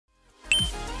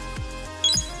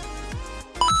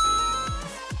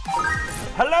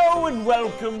Hello and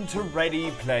welcome to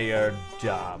Ready Player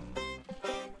Dumb.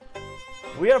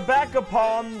 We are back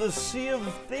upon the Sea of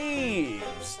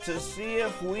Thieves to see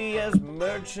if we as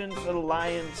Merchant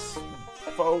Alliance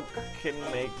folk can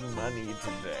make money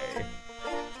today.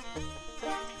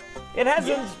 It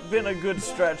hasn't been a good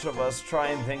stretch of us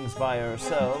trying things by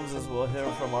ourselves, as we'll hear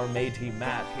from our matey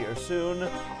Matt here soon,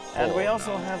 and we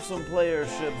also have some player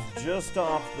ships just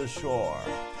off the shore.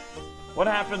 What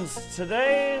happens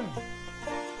today?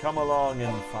 Come along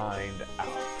and find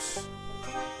out.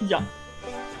 Yeah.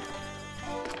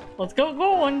 Let's go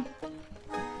going.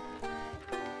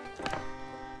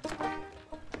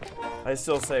 I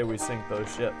still say we sink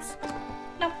those ships.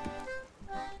 No.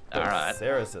 Alright.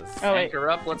 Sarah says. Oh, wait. Anchor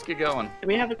up, let's get going. Do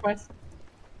we have a quest?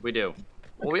 We do.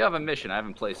 Well, we have a mission. I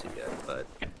haven't placed it yet, but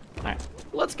Alright.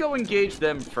 let's go engage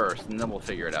them first, and then we'll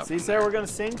figure it out. See, Sarah, we're gonna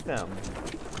sink them.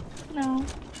 No.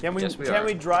 Can we? Yes, we can are.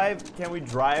 we drive? Can we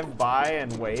drive by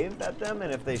and wave at them?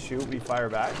 And if they shoot, we fire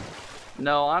back.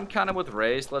 No, I'm kind of with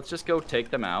Race. Let's just go take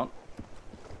them out.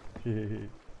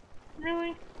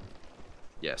 Really?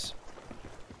 Yes.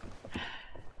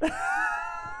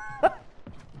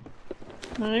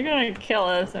 They're gonna kill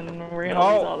us, and we're gonna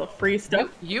Oh. lose all the free stuff.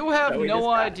 You have that we just no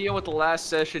got. idea what the last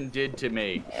session did to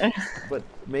me. But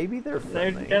maybe they're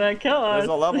They're friendly. gonna kill us. There's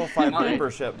a level 5 Might.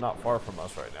 Reaper ship not far from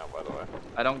us right now, by the way.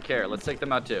 I don't care. Let's take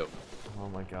them out too. Oh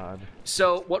my god.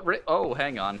 So what? Oh,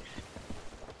 hang on.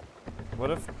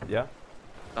 What if? Yeah.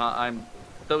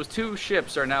 Those two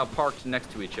ships are now parked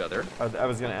next to each other. I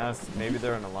was gonna ask. Maybe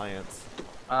they're an alliance.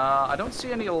 I don't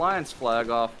see any alliance flag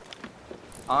off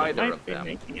either Might of be them.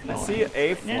 making it I noise. see a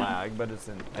Yeah. flag, but it's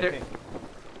in. I They're- think.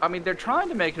 I mean, they're trying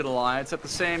to make an alliance at the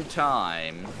same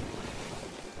time.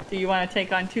 Do you want to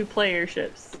take on 2 player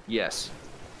ships? Yes.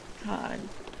 God.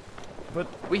 But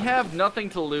We have nothing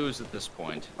to lose at this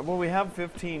point. well, we have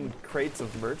 15 crates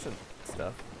of merchant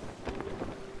stuff.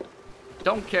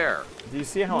 Don't care. Do you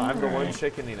see how I'm the one Alright.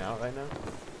 chickening out right now?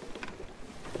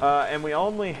 And we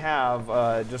only have,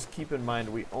 just keep in mind,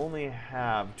 we only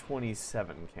have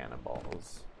 27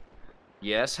 cannonballs.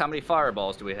 Yes, how many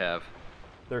fireballs do we have?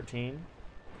 13?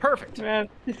 Perfect. We have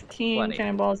 15 Plenty.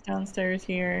 cannonballs downstairs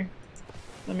here.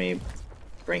 Let me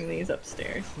bring these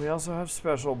upstairs. We also have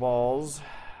special balls,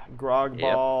 grog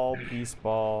Yep. ball, peace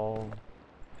ball.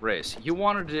 Race, you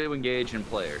wanted to engage in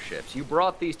player ships. You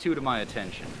brought these two to my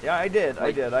attention. Yeah, I did.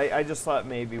 Like- I just thought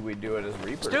maybe we'd do it as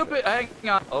Reaper. Stupid, hang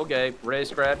on. Okay,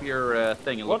 Race, grab your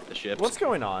thing and look What, at the ships. what's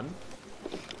going on?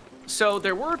 So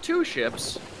there were 2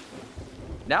 ships.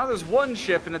 Now there's 1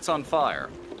 ship and it's on fire.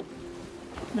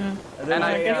 Yeah. And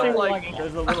I guess feel they were like logging out.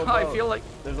 There's a little boat. I feel like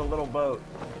There's a little boat.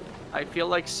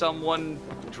 someone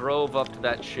drove up to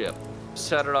that ship,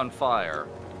 set it on fire,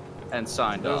 and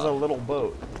signed There's a off. little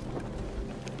boat.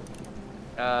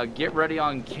 Get ready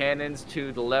on cannons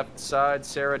to the left side.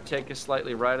 Sarah, take us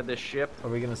slightly right of this ship. Are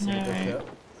we gonna sink the Alright. ship?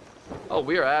 Oh,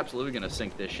 we are absolutely going to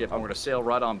sink this ship, and we're going to sail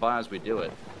right on by as we do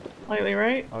it. Slightly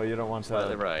right? Oh, you don't want to.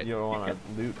 Slightly right. You don't want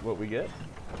to loot what we get.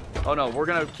 Oh no, we're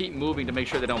going to keep moving to make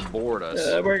sure they don't board us.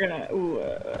 We're gonna. Ooh,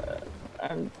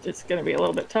 it's gonna be a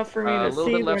little bit tough for me A to little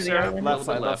see bit where left, the Sarah. island Left is. Left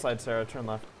bit side, left. left side, Sarah. Turn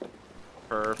left.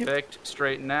 Perfect.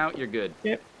 Straighten out. You're good.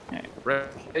 Yep. Alright.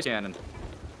 Race cannon.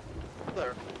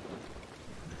 There.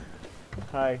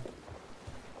 Hi.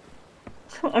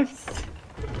 I'm s-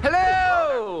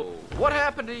 Hello! What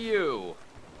happened to you?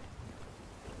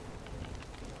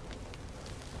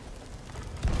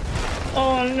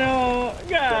 Oh no,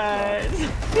 guys!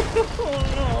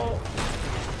 Oh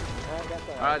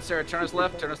All right, Sarah, turn us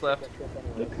left. Turn us left.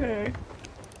 no. Okay.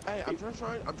 Hey, I'm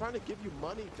trying to give you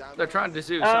money, damn it. They're trying to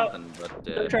do Oh. something, but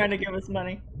They're trying to give us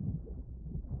money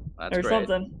that's or great.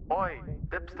 something. Boy,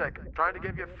 dipstick, I'm trying to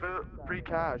give you free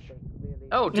cash.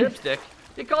 Oh, dipstick.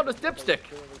 He called us dipstick.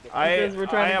 Because we're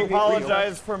trying to give you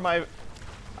apologize for my.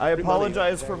 I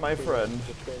apologize for my friend.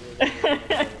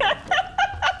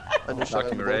 Talk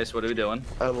to me, Race. What are we doing?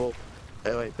 I will.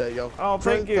 Anyway, there you go. Oh,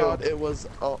 Friend thank you. thought it was.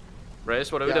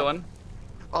 Race, what are we Yeah. doing?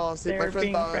 See, They're my friend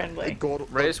being thought friendly. a gold.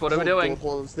 Race, what are we gold doing?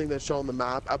 hole in this thing that's shown on the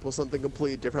map. I was something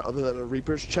completely different other than a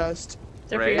Reaper's chest.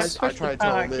 So if you Race. push I the tried to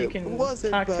tell talk, him you it can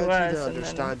wasn't, talk but to he us didn't and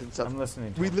understand and stuff. I'm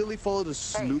listening. We literally followed a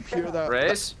sloop here that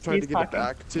Race? tried He's to get it talking.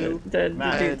 back to. The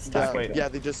Matt, dude's And talking. yeah,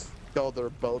 they just stole their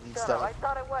boat and stuff. I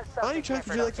thought it was How many something chance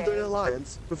would you like to different, join an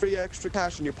alliance for free extra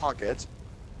cash in your pocket?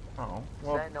 Oh,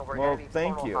 okay? No, we're well, gonna be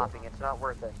thank portal you. hopping. It's not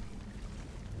worth it.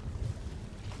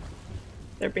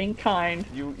 They're being kind.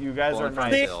 You guys Well, are in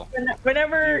front nice. of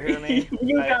Whenever You hear me?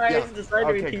 you I- guys yeah. decide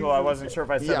to be Okay, pieces cool. I of wasn't sure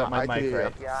if I set Yeah, up my I can mic hear you.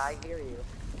 right. Yeah, I hear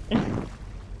you.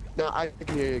 No, I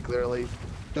can hear you clearly.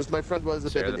 Just my friend was a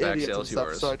Sarah, bit the of back an idiot and sail's stuff,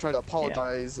 yours. so I tried to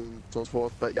apologize and so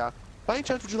forth. But yeah, By any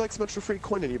chance, would you like some extra free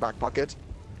coin in your back pocket?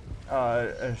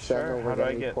 Sure. How do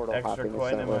I get extra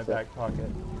coin in my back pocket?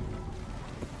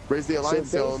 Raise the alliance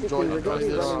seal and join we're going to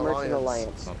be the running Merchant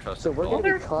alliance. Alliance. So we're going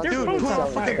to be constantly Dude, put a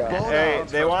selling fucking stuff. boat Hey, out.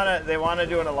 they wanna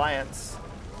do an alliance.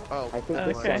 Oh, I think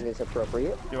this Okay. song is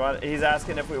appropriate. He's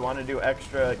asking if we want to do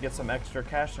get some extra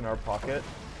cash in our pocket,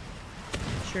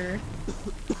 Sure.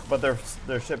 but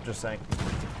their ship just sank.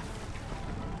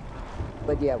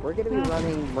 But yeah, we're going to be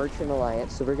running Merchant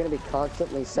Alliance, so we're going to be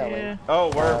constantly selling. Yeah. Oh,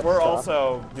 we're stuff.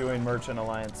 also doing Merchant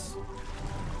Alliance.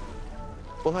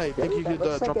 well, hey, think you that could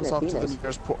looks like drop an us off to the Athena's.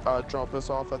 nearest drop us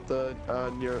off at the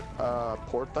near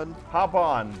port then? Hop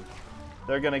on.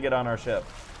 They're gonna get on our ship.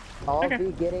 I'll Okay.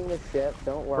 be getting the ship,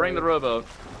 don't worry. Bring the rowboat.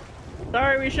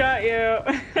 Sorry we shot you.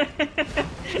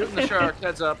 Shooting the shark.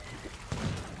 Heads up.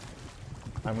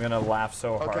 I'm gonna laugh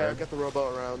so hard. Okay, I'll get the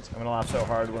rowboat around. I'm gonna laugh so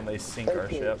hard when they sink our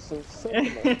Okay, ship. so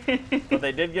sentiment. But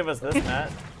they did give us this,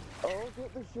 Matt. I'll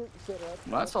get the ship set up.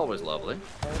 Well, that's always lovely.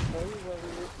 I'll tell you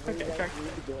where you Okay, guys sure.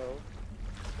 need to go.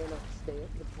 Then I'll stay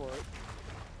at the port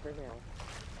for now.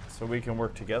 So we can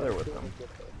work together with Till them. we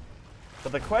get there.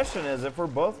 But the question is, if we're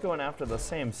both going after the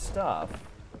same stuff,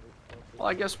 Well,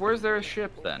 I guess where's their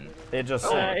ship then? it just Oh,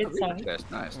 sank. it's fine. yes,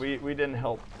 nice. We didn't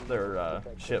help their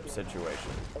ship situation.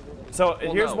 So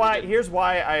Well, here's no, we why didn't. here's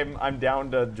why I'm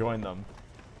down to join them,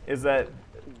 is that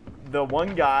the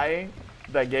one guy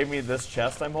that gave me this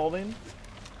chest I'm holding,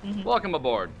 Welcome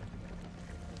aboard.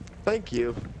 Thank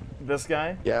you. this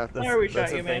guy. Yeah, Sorry we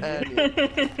that's shot a you, thing.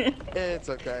 man. it's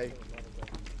okay.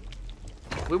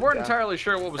 We weren't Yeah. entirely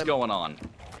sure what was going on.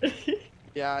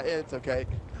 Yeah, it's okay.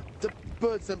 To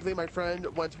put simply, my friend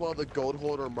went to one of the gold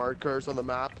holder markers on the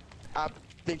map,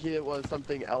 thinking it was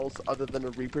something else other than a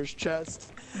Reaper's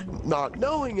chest, not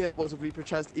knowing it was a Reaper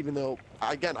chest, even though,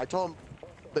 again, I told him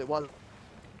it wasn't.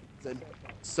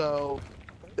 So,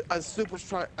 as Super's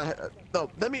trying, no,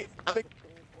 let me, I think,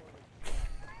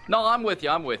 No, I'm with you.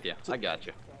 I'm with you. I got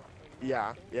you.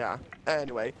 yeah.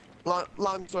 Anyway,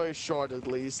 long story short, at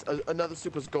least, another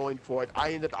Super's going for it.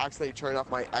 I ended up accidentally turning off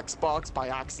my Xbox by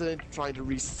accident, trying to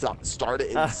restart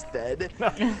it instead.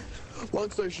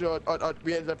 Long story short,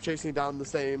 we ended up chasing down the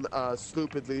same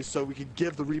sloop at least, so we could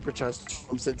give the Reaper chest to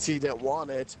him since he didn't want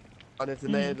it, and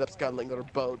they ended up scuttling their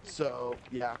boat. So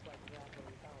yeah,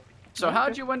 So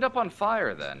how'd you end up on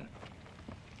fire then?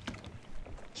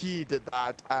 he did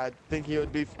that, thinking it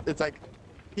would be. It's like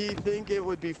he think it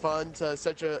would be fun to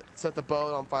set the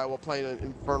boat on fire while playing an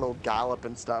infernal gallop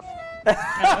and stuff.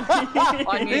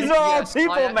 I mean, These are our yes,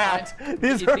 people, Matt.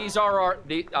 These are our.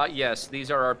 Yes, these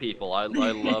are our people. I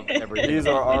love everything. These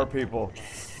are our people.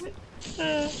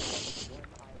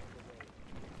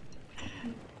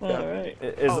 Alright.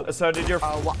 So did your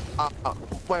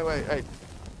Wait.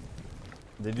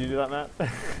 did you do that, Matt?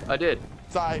 I did.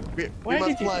 Sorry, we Why must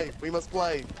did you- play. We must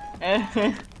play.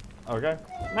 Okay.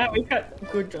 Matt, we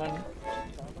got good gun.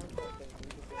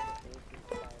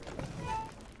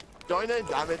 Join in,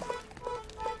 damn it.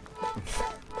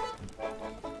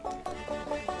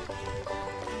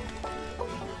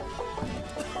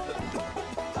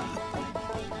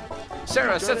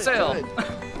 Sarah, Join set in, sail. join in.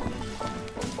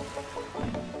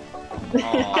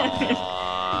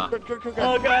 Aww. Good.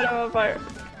 Oh god, I'm on fire.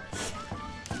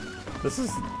 This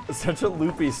is such a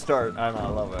loopy start. I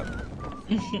love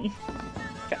it.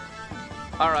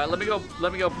 All right, let me go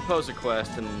propose a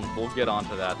quest, and we'll get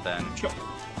onto that then.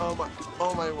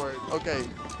 Oh my word. Okay.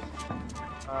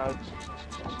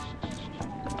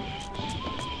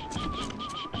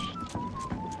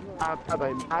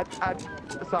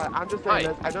 Sorry, I'm just saying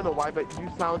Hi. this. I don't know why, but you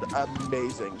sound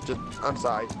amazing. I'm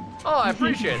sorry. Oh, I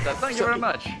appreciate that. Thank you very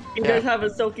much. You guys have a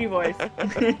silky voice.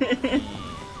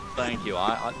 Thank you.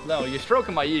 No, you're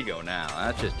stroking my ego now.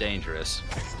 That's just dangerous.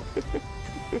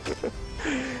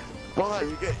 Well,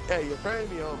 hey, you're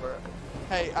carrying me over.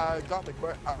 Hey, Gothic,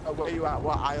 where you at?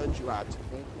 What island you at?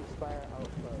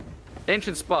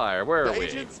 Ancient Spire, where are The we?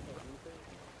 agents?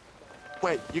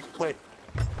 Wait, you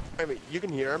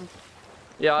can hear him?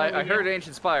 Yeah, I heard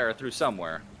Ancient Spire through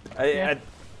somewhere.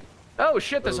 Oh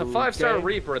shit, there's a 5-star Okay.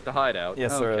 Reaper at the hideout.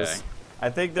 Yes, okay. there is. I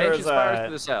think there's Ancient Spire's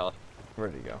to the south.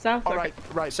 Where'd he go? South. All Okay.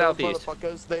 right. Southeast. Those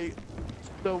motherfuckers,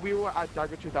 so we were at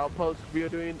Dagger Tooth Outpost. We were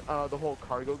doing the whole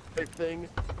cargo crate thing.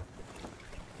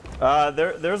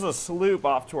 There's a sloop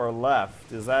off to our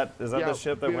left. Is that the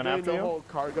ship that we were went doing after the you? whole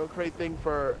cargo crate thing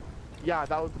for. Yeah,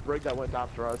 that was the brig that went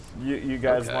after us. You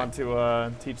guys Okay. want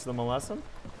to teach them a lesson?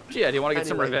 Yeah, do you want to get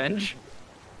some Anyway. revenge?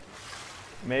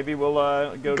 Maybe we'll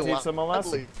go teach them a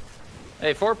lesson.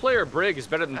 Hey, 4-player Brig is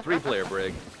better than 3-player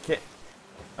Brig.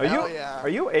 Hell yeah. Are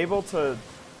you able to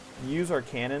use our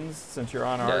cannons since you're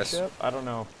on our Yes. ship? I don't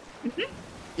know.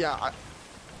 Yeah,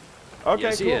 Okay,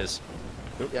 yes, cool. he is.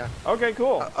 Yeah. Okay,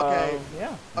 cool. Okay.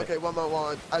 Yeah. Okay, one more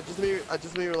one. Just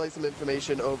let me relay some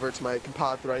information over to my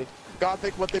compadre.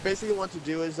 Gothic, what they basically want to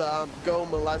do is go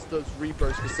molest those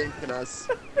Reapers for sinking us.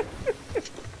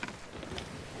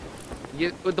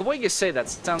 The way you say that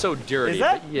sounds so dirty. Is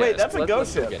that? But yes, wait, that's a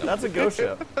ghost let's go ship. get him. That's a ghost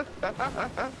ship.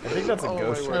 I think that's a Oh,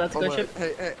 ghost wait, ship. wait, that's a oh, ghost wait.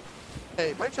 ship.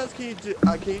 Hey, my chance, can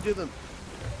you do them?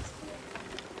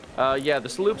 Yeah, the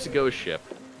sloop's a ghost ship.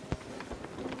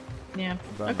 Yeah.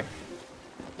 Bummer. Okay.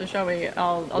 So shall we?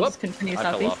 I'll Whoop, just continue I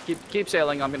fell southeast. off. Keep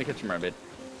sailing. I'm gonna catch a mermaid.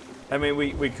 I mean,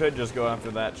 we could just go after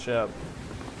that ship.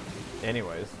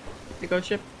 Anyways. The ghost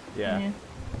ship. Yeah.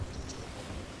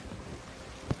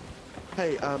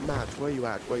 Hey, Matt, where you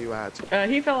at? Where you at?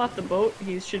 He fell off the boat.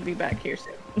 He should be back here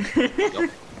soon. Yep.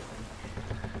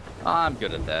 I'm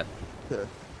good at that.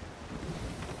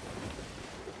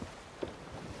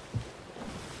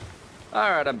 All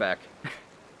right, I'm back.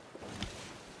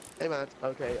 Hey, Matt.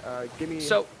 Okay, give me.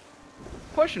 So,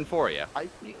 question for you. I-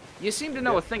 You seem to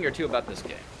know a thing or two about this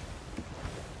game.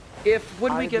 If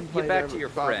when we I've get been playing back it to your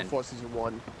about friend, before season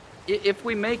 1. if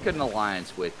we make an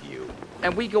alliance with you,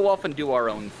 and we go off and do our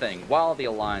own thing while the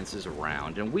alliance is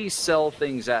around, and we sell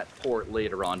things at port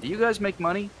later on, do you guys make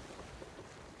money?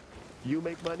 You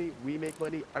make money, we make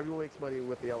money, everyone makes money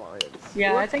with the alliance.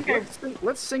 Yeah, I think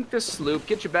Let's sink this sloop,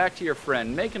 get you back to your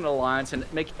friend, make an alliance,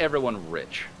 and make everyone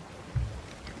rich.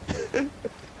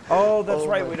 Oh, that's Oh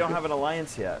right. my We don't have an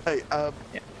alliance yet. Hey, Yeah.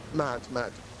 Matt,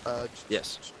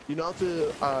 Yes. you know how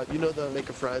to, you know the make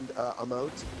a friend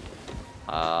emote?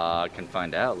 I can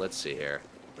find out. Let's see here.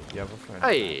 You have a friend.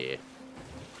 Hey,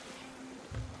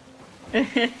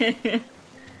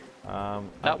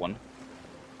 that one.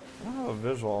 Oh,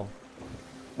 visual.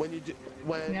 When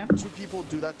Yeah. two people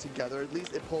do that together, at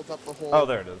least it pulls up the whole Oh,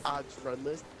 there it is. adds friend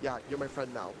list. Yeah, you're my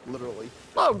friend now, literally.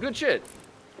 Oh, good shit.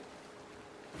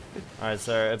 All right,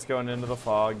 Sarah. It's going into the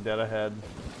fog. Dead ahead.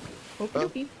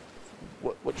 Okey-dokey.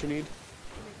 What you need?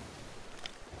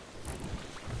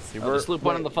 See, Oh, the sloop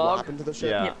went in the What fog? happened to the ship?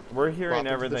 Yeah, Yeah. we're What hearing happened to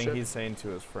the everything ship? he's saying to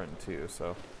his friend too.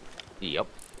 So Yep.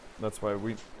 that's why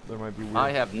there might be weird.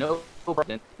 I have no.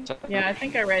 Yeah, I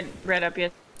think I read up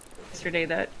yesterday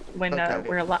that when Okay.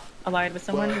 we're allied with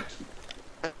someone,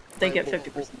 they get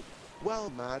 50%.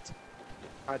 Well, Matt,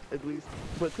 at least,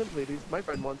 but simply, at least, my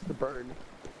friend wants to burn.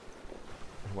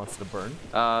 Wants to burn.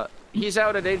 He's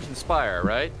out at Agent Spire,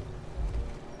 right?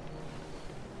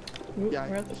 Ooh, Yeah,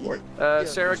 we're at the port. Yeah,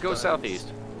 Sarah, there's go friends.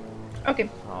 southeast. Okay.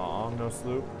 Aw, no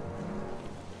sloop.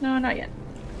 No, not yet.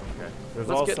 Okay. There's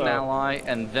Let's also get an ally,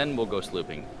 and then we'll go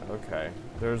slooping. okay.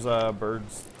 There's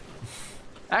birds.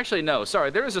 Actually, no.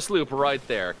 Sorry, there is a sloop right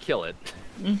there. Kill it.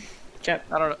 Okay.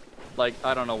 I don't know. Like,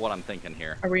 I don't know what I'm thinking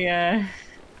here. Are we, okay.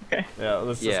 Yeah,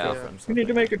 let's just Yeah. go Yeah. for him. We need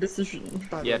to make a decision.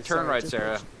 By the Yeah, way, turn right, just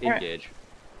Sarah. Alright. Engage.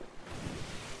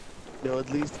 No, at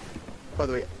least. By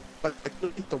the way, but I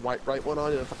could keep the right one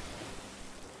on. And if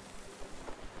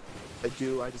I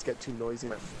do, I just get too noisy.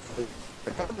 My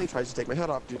family tries to take my head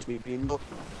off due to me being.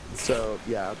 So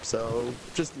yeah, so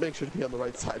just make sure to be on the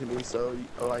right side of me so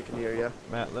I can hear you.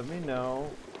 Matt, let me know.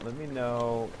 Let me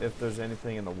know if there's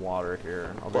anything in the water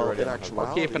here. I'll be Well, ready. in to actual-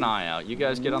 We'll keep an eye out. You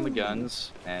guys get on the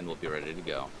guns, and we'll be ready to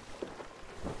go.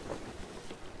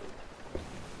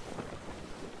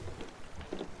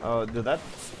 Oh, did that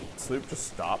sloop just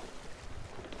stop?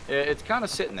 It's kind of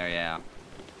sitting there, yeah.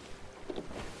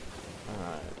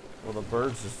 Alright. Well, the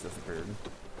birds just disappeared.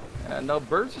 No,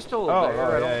 birds are still Oh, there.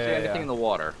 oh, I don't yeah, see yeah, anything yeah. in the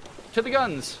water. To the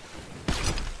guns!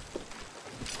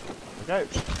 Okay.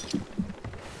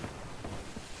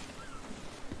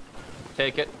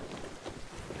 Take it.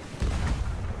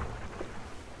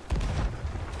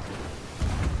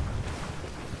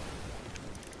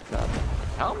 God,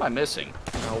 How am I missing?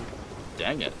 no.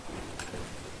 Dang it.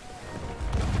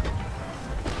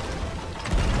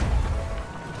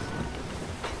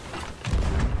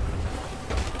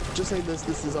 Just saying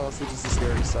this is also just a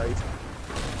scary sight.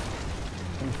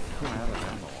 I have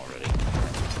ammo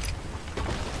already.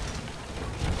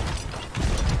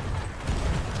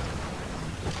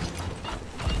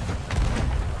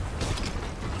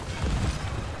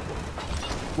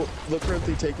 Well, they're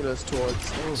currently taking us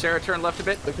towards. Sarah, turn left a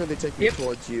bit. They're currently taking Yep. us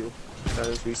towards you,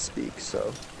 as we speak.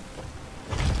 So.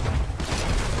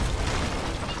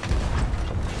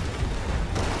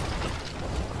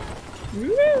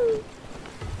 Woo!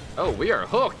 Oh, we are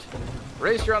hooked.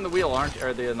 Raised, you're on the wheel, aren't you? Or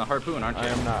in the harpoon, aren't you? I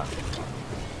am not.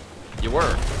 You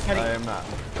were. Buddy, I am not.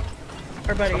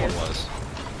 our buddy Someone is. was.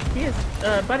 He is.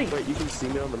 Buddy. Wait, you can see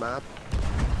me on the map?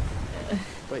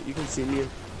 Wait, you can see me?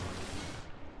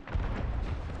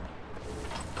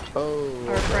 Our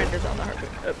Oh. friend is on the harpoon.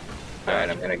 Oh. Alright,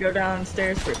 I'm gonna go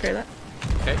downstairs to repair that.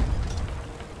 Okay.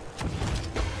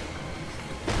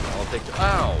 take the...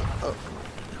 Ow! Oh.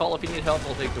 Call if you need help,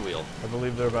 I'll take the wheel. I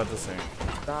believe they're about to sink.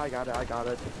 I got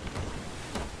it.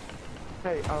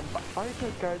 Hey, by any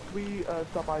chance, guys, can we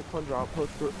stop by Plunger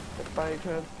Outpost by any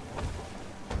chance?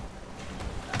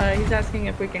 He's asking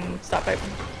if we can stop by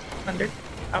Thunder.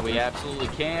 We absolutely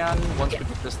can, once we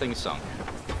get this thing sunk.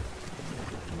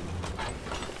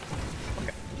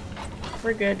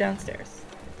 We're good downstairs.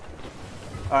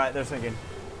 Alright, they're sinking.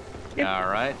 Yep.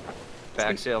 Alright.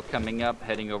 Back sail coming up,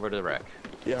 heading over to the wreck.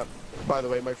 Yep. By the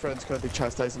way, my friend's currently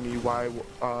chastising me why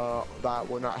that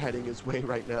we're not heading his way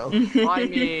right now. I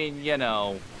mean, you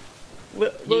know,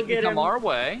 We'll you get can come him. our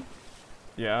way.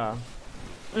 Yeah.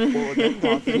 Well, again,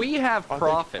 Rocky, We have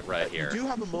profit right you here. do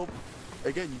have a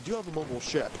mobile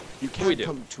ship. You We can do.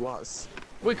 come to us.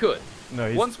 We could. No,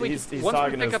 he's, Once we he's once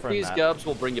talking we to pick his up friend these Matt. gubs,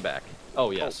 we'll bring you back.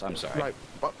 Oh yes, I'm sorry. Right.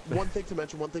 One thing to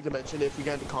mention, if we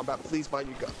get into combat, please mind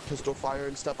your pistol fire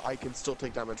and stuff. I can still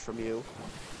take damage from you.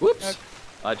 Whoops!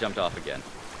 I jumped off again.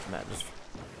 Matt just...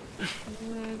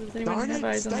 Does anyone Darn have it,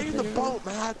 eyes on stay in the video? boat,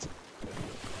 Matt!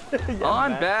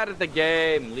 I'm Matt. bad at the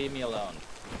game. Leave me alone.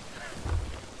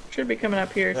 Should be coming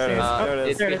up here There it soon. is. Oh, There it is.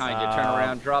 It's there it is. behind you. Turn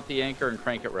around, drop the anchor, and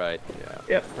crank it right. Yeah.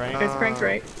 Yep. Crank. It's cranked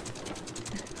right.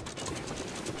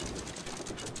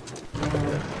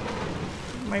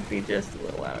 Might be just a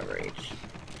little out of reach.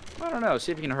 I don't know.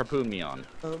 See if you can harpoon me on.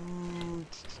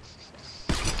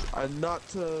 Not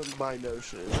to my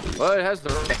notion. Well, it has the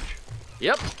range.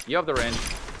 Yep, you have the range.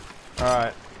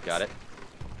 Alright. Got it.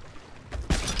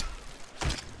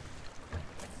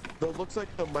 Though it looks like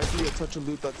there might be a touch of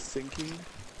loot that's sinking.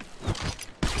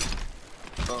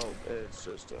 Oh, it's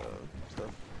just stuff.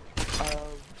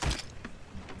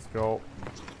 Let's go.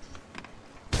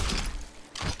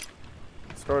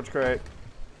 Storage crate.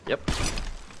 Yep.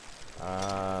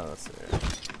 Let's see.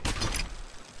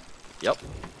 Yep.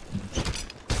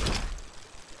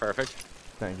 Perfect.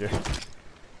 Thank you.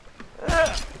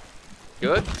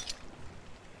 Good.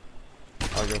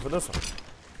 I'll go for this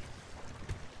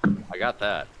one. I got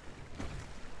that.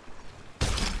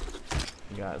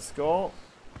 You got a skull.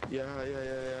 Yeah.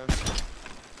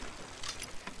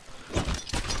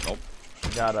 Nope. You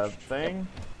got a thing.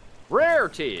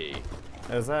 Rarity.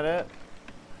 Is that it?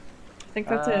 I think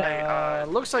that's it.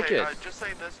 Looks like it. Just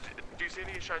saying this. Do you see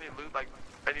any shiny loot, like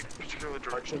any particular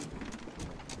direction?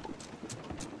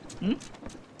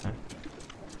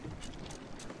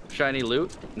 Shiny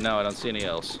loot? No, I don't see any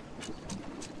else.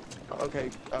 Okay,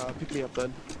 pick me up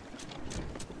then.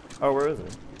 Oh, where is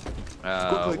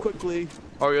he? Quickly.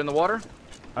 Oh, you're in the water?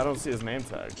 I don't see his name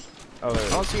tag. Oh, there I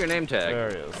he don't is. see your name tag. There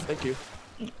he is. Thank you.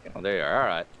 Oh, there you are. All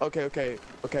right. Okay.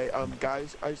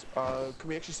 Guys, can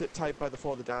we actually sit tight by the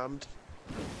Fall of the Damned?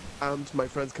 And my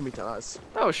friend's coming to us.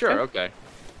 Oh, sure. Okay.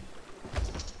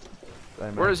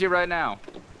 Where is he right now?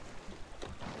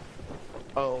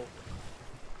 Oh,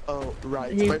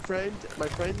 right. He- My friend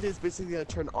is basically gonna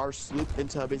turn our sloop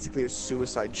into basically a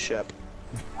suicide ship.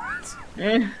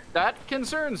 Eh. That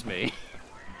concerns me.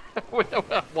 What?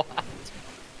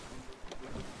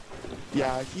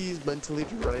 Yeah, he's mentally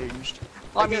deranged.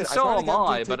 I mean, so tried to am get him to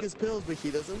I, take but his pills, but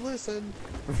he doesn't listen.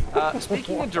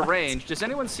 speaking of deranged, does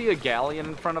anyone see a galleon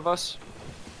in front of us?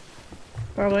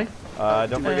 Probably.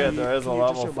 Don't forget, there is a Can you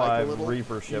just level your mic a 5 little?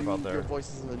 Reaper ship out Your there. voice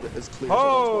isn't as clear.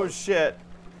 Oh, as shit.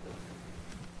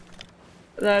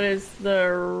 That is the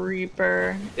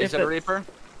Reaper. Is If it a it's Reaper?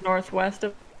 northwest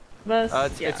of us.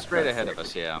 It's straight that's ahead the of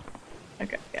us, yeah.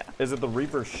 Okay, yeah. Is it the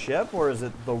Reaper ship or is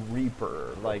it the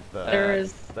Reaper? Like the There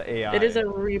is. the AI? It is a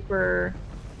Reaper.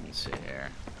 Let's see here.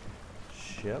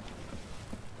 ship.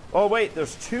 Oh wait,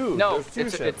 there's two. No,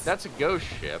 there's two ships. that's a ghost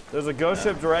ship. There's a ghost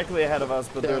ship directly ahead of us,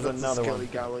 but there's that's another a skelly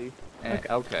one. galley.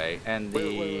 Okay, and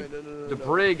Wait, the no.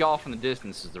 brig off in the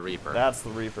distance is the Reaper. That's the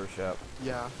Reaper ship.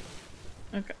 Yeah.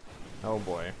 Okay. Oh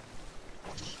boy.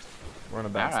 We're in a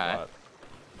bad Alright. spot.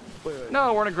 Wait.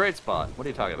 No, we're in a great spot. What are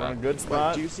you talking We're in a about? good Wait,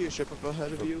 spot. do you see a ship up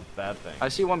ahead of you? Bad thing. I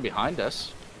see one behind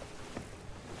us.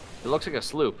 It looks like a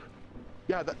sloop.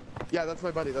 Yeah, that's my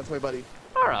buddy. That's my buddy.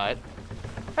 All right.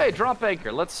 Hey, drop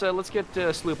anchor. Let's get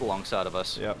sloop alongside of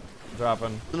us. Yep.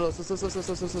 Dropping. No,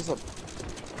 stop.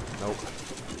 Nope.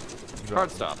 Hard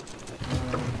stop.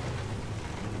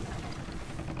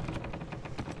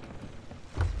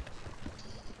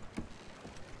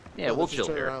 Yeah, we'll let's just chill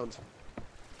turn here. around.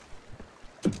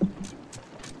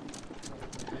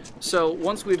 So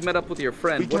once we've met up with your We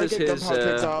friend, what can't is get his?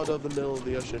 gunpowder out of the middle of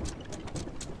the ocean.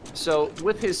 So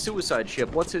with his suicide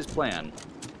ship, what's his plan?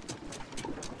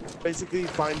 Basically,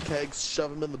 find kegs,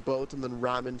 shove them in the boat, and then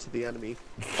ram into the enemy.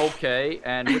 Okay,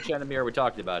 and which enemy are we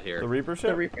talking about The here? Reaper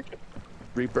ship. The Reaper.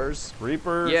 Reapers.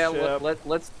 Reaper Yeah, ship.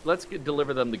 let's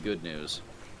deliver them the good news.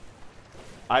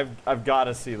 I've got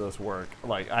to see this work.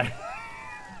 Like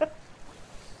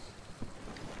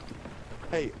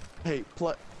Hey,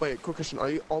 wait, quick question. Are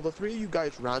you all the three of you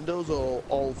guys randos or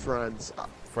all friends?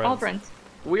 friends. All friends.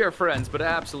 We are friends, but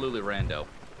absolutely rando.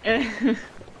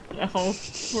 No,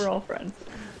 we're all friends.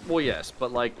 Well, yes,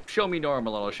 but like, show me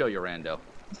normal and I'll show you rando.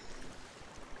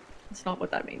 That's not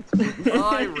what that means.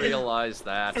 I realize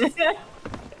that.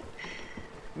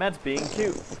 Matt's being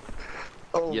cute.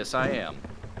 Oh, Yes, I am.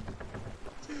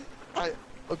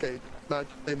 Okay, Matt,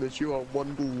 Amos, you are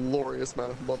one glorious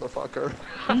motherfucker.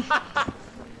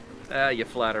 You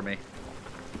flatter me.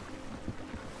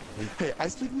 Hey, I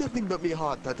speak nothing but me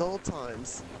heart at all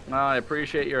times. I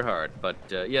appreciate your heart, but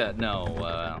yeah,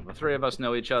 no, the three of us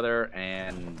know each other,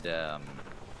 and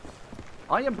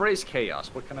I embrace chaos.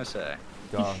 What can I say?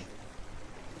 Dog.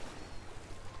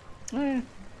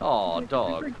 Oh,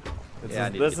 dog.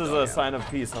 This is a sign of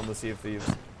peace on the Sea of Thieves.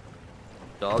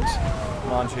 Dogs?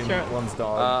 Launching one's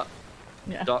dog.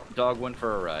 Yeah. Dog went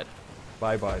for a ride.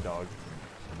 Bye-bye, dog.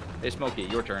 Hey, Smokey,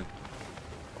 your turn.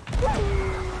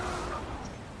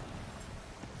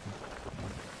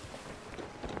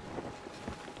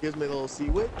 Here's my little sea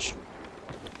witch.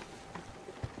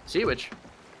 Sea Witch.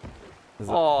 Is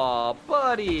it- Aw,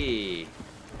 buddy.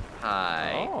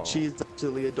 Hi. Oh. She's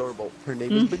absolutely adorable. Her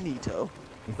name is Benito.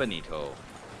 Benito.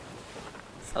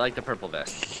 I like the purple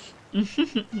vest.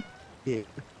 Yeah.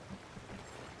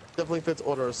 Definitely fits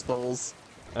Order of Skulls.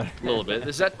 A little bit.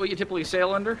 Is that what you typically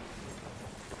sail under?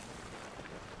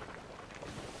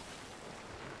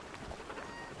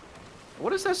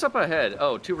 What is this up ahead?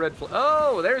 Oh, two red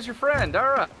oh, there's your friend.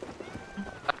 All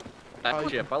right.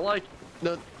 Ship. I like.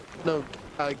 No,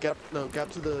 gap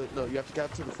to the, you have to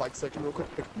gap to the flag section real quick.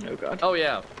 Oh god. Oh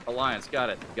yeah, Alliance. Got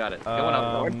it. Going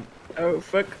up. Oh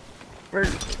fuck.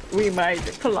 We might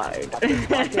collide.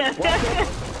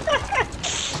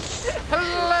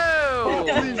 Hello.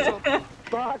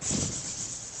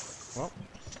 Well,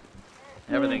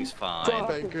 Everything's fine. Drop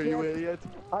anchor, you idiot.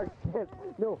 Our ship.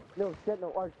 No, shit,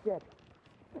 no, our ship.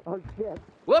 Our ship.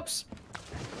 Whoops.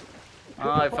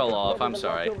 I fell off. I'm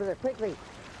sorry. Over there, quickly.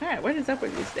 Alright, what is up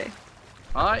with you today?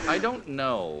 I don't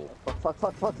know. Fuck.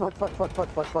 Okay,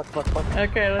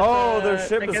 let's, oh, their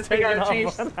ship I is guess we taking gotta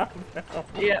change. off.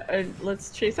 Yeah,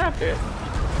 let's chase after it.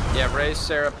 Yeah, raise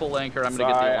Sarah, pull anchor. I'm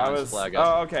gonna get the Alliance flag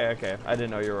up. Oh, okay. I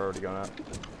didn't know you were already going up.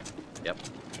 Yep.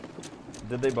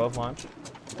 Did they both launch?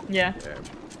 Yeah. There.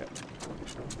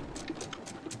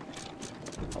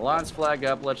 Alliance flag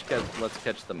up. Let's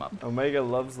catch them up. Omega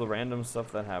loves the random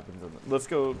stuff that happens in it. Let's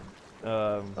go.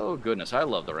 Oh goodness, I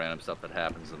love the random stuff that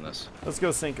happens in this. Let's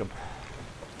go sink them.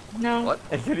 No. What?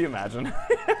 Can you imagine?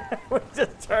 We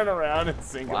just turn around and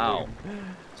sink them. Wow.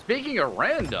 Speaking of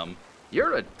random,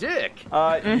 you're a dick.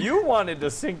 You wanted to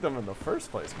sink them in the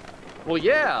first place, Matt. Well,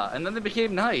 yeah, and then they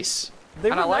became nice. They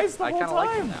were And nice the I whole kind of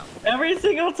like them time. now. Every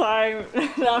single time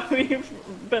that we've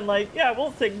been like, yeah,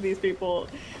 we'll sink these people.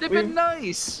 They've been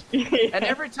nice. And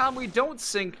every time we don't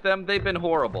sink them, they've been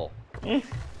horrible.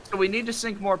 So we need to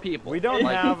sink more people. We don't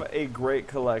Like, have a great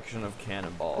collection of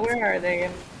cannonballs. Where are they?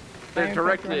 They're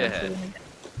directly ahead.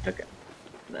 Okay.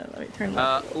 Then let me turn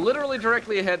left. Literally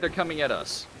directly ahead, they're coming at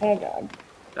us. Oh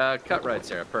god. Cut right,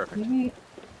 Sarah. Perfect.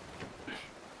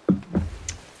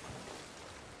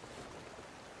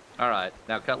 All right,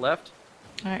 now cut left.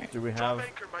 Alright. Do we Drop have?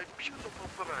 anchor, my beautiful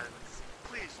friends.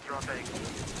 Please drop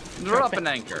anchor. Drop an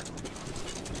anchor.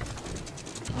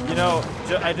 You know,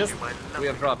 We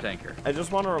have dropped anchor. I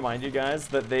just want to remind you guys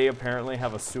that they apparently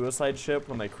have a suicide ship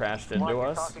when they crashed into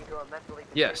us.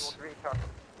 Yes.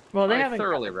 Well, they I haven't.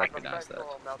 thoroughly recognize that.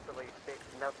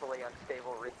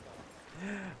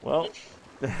 Well,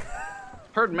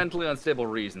 Heard mentally unstable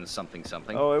reasons, something.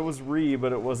 oh, it was Re,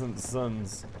 but it wasn't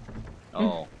Suns.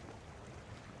 Oh.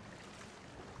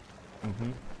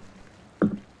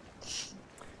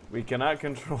 We cannot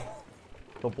control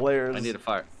the players. I need a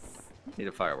fire. Need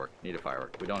a firework. We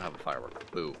don't have a firework.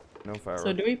 Boo. No fireworks.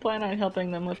 So do we plan on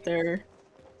helping them with their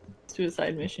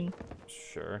suicide mission?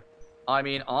 Sure. I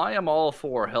mean, I am all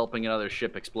for helping another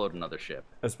ship explode another ship.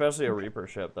 Especially a Reaper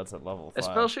ship that's at level 5.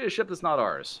 Especially a ship that's not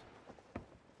ours.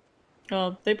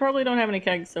 Well, they probably don't have any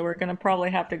kegs, so we're gonna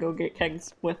probably have to go get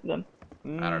kegs with them.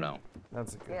 I don't know.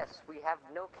 That's a good. Yes, we have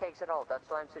no kegs at all. That's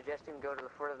why I'm suggesting go to the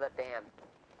foot of that dam.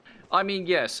 I mean,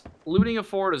 yes, looting a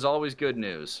fort is always good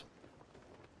news.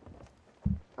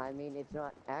 I mean, it's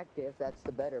not active. That's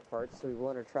the better part. So we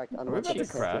want to attract about unwanted to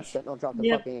crash? Sentinel, drop the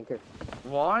Yep. fucking anchor.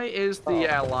 Why is the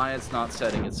Alliance not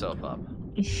setting itself up?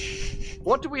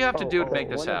 What do we have to do to make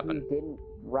this One of happen? you didn't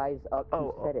rise up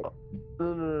and set it.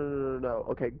 No.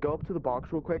 Okay, go up to the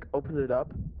box real quick, open it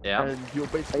up, Yeah. and you'll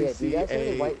basically do you guys have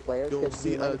any white flares? you'll 'Cause do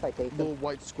see you mind a if I take them? little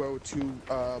white square with 2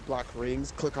 black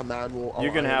rings. Click on that and we'll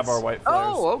You can have our white flares.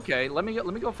 Oh, okay. Let me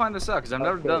go find this out because I've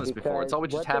never done this before. It's because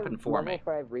always just what happened the for me. Level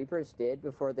 5 Reapers did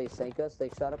before they sank us, they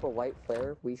shot up a white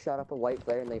flare, we shot up a white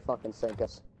flare, and they fucking sank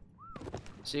us.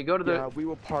 So you go to the. Yeah, we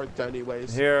were parked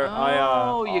anyways. Here,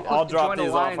 Oh, you I'll click the drop join these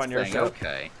off alliance on your thing. ship.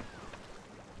 Okay.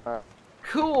 Alright.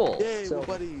 Cool. Yay, So- we're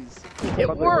buddies. It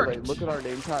By the way, worked. look at our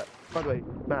name tag. By the way,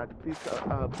 Matt,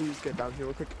 please get down here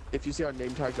real quick. If you see our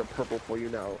name tags are purple for you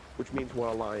now, which means we're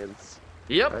alliance.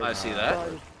 Yep, Right. I see that.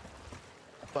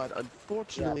 But Yeah,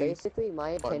 unfortunately, basically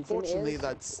my intention is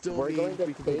that still we're going means to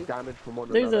we can take- take damage from one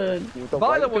There's another. a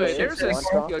By the white way, flares there's a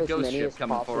launched off as ghost many ship as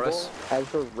coming for us.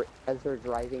 possible As we're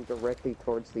driving directly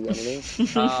towards the enemy,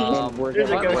 Um, and we're there's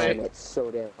a gonna ghost ram ship. it so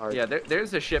damn hard. Yeah,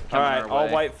 there's a ship All coming right, our all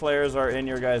way. white flares are in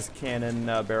your guys' cannon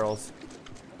barrels.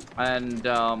 And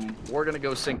we're gonna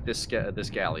go sink this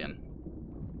galleon.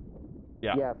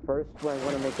 Yeah. Yeah, first I want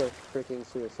to make a freaking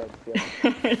suicide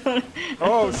ship.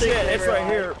 Oh shit, it's right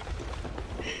here.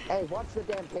 Hey, watch the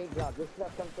damn paint job. This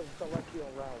stuff comes from celestial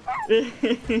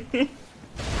realm.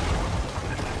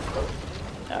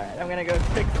 Alright, I'm gonna go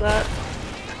fix that.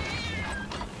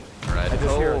 All right. I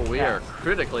just hear a Oh, we cat. are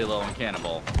critically low on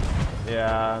cannonball.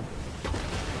 Yeah,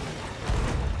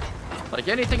 Like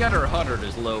anything under 100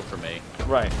 is low for me.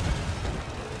 right.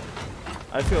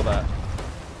 I feel that.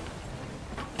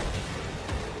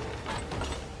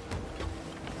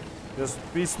 Just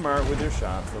be smart with your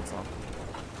shots, that's all.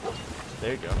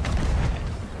 There you go.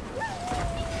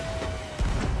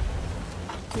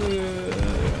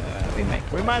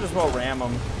 We might as well ram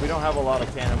them. We don't have a lot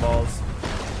of cannonballs.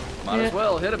 Might as Yeah.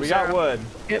 well hit him. We got wood.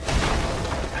 Yep.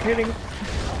 Hitting.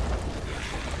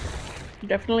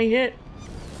 Definitely hit.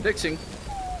 Fixing.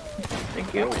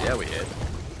 Thank you. Oh yeah, we hit.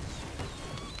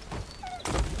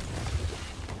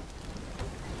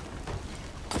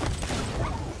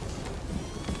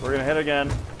 We're gonna hit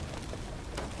again.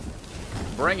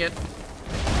 Bring it.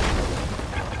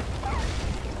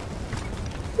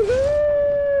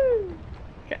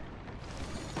 Okay.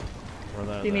 Where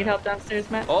that Do you need at? help downstairs,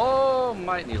 Matt? Oh,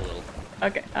 might need a little.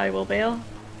 Okay, I will bail.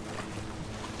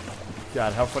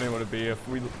 God, how funny would it be if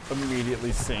we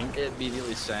immediately sink? It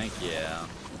immediately sank. Yeah.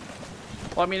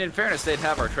 Well, I mean, in fairness, they'd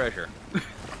have our treasure.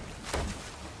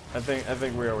 I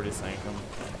think we already sank them.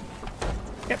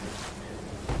 Yep.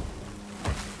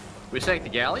 We sank the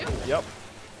galleon. Yep.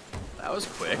 That was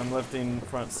quick. I'm lifting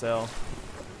front sail.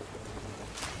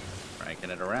 Cranking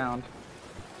it around.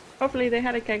 Hopefully they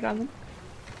had a keg on them.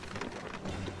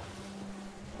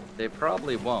 They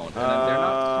probably won't. And they're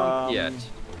not sunk yet.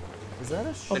 Is that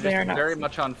a ship? Oh, They're they are just not. very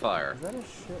much on fire. Is that a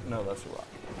ship? No, that's a rock.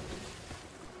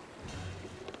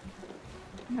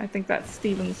 I think that's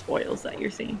Steven's spoils that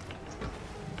you're seeing.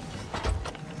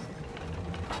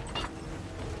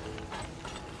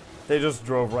 They just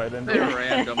drove right into They're it.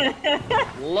 random.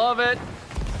 Love it.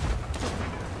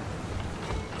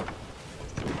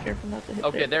 Be careful not to hit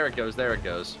Okay, it. there it goes. There it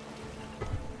goes.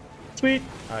 Sweet.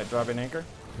 All right, dropping anchor.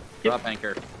 Drop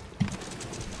anchor.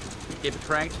 Keep it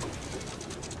cranked.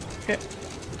 Okay.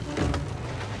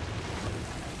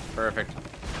 Perfect.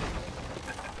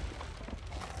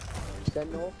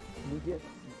 Sentinel,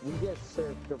 we just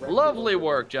served directly. Lovely over-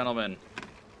 work, gentlemen.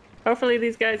 Hopefully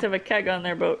these guys have a keg on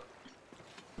their boat.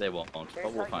 They won't, but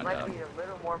we'll find out. You might be a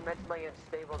little more mentally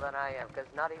unstable than I am, because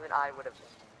not even I would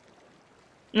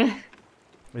have.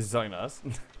 He's talking to us.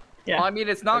 Yeah. I mean,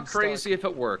 it's not I'm stuck. crazy if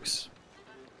it works.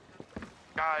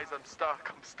 Guys, I'm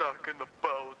stuck in the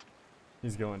boat.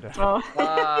 He's going down. Oh.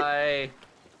 Bye.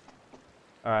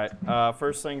 All right.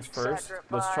 First things first.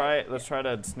 Let's Sacrifice. try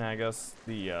to snag us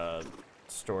the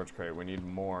storage crate. We need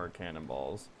more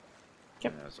cannonballs.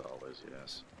 Yep. As always,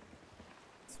 yes.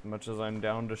 As much as I'm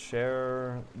down to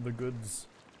share the goods.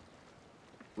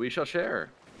 We shall share.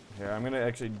 Here, I'm gonna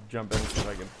actually jump in so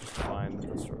I can just find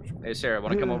the storage crate. Hey, Sarah,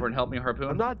 want to come over and help me harpoon?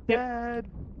 I'm not dead.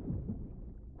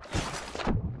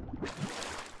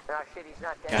 Ah, shit, he's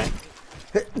not Okay.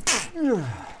 dead.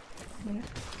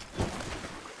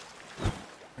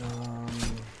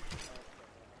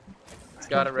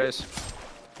 Got it, Race.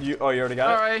 You already got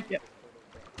All it? right. Yep.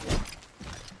 I'm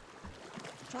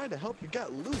trying to help you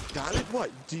get loot. Damn it! What?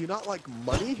 Do you not like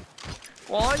money?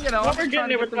 Well, you know, Well, I'm we're just getting trying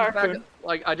to it get with things back. harpoon.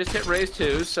 Like, I just hit Raise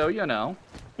 2, so, you know.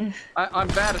 I'm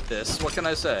bad at this. What can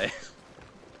I say?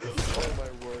 Oh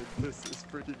my word, this is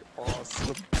freaking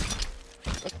awesome.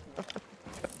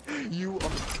 You are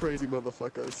crazy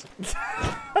motherfuckers.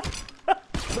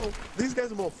 No, these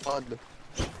guys are more fun.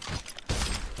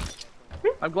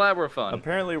 I'm glad we're fun.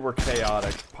 Apparently we're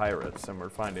chaotic pirates, and we're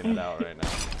finding it out right now.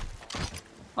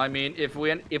 I mean, if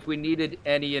we needed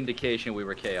any indication, we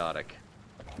were chaotic.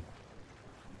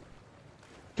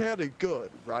 Kinda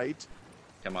good, right?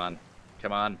 Come on,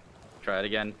 come on, try it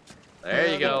again. There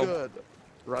you Kinda go. good,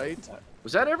 right?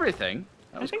 Was that everything?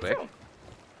 That I was think quick. so.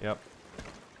 Yep.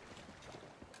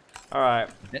 All right.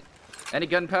 Any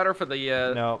gunpowder for the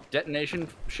No. detonation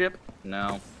ship?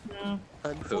 No. No.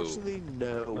 Unfortunately,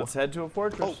 no. Let's head to a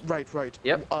fortress. Oh, right.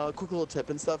 Yep. Quick little tip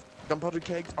and stuff. Gunpowder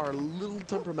kegs are a little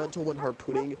temperamental when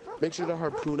harpooning. Make sure to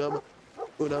harpoon them.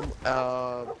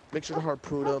 Make sure to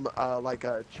harpoon them like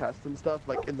a chest and stuff,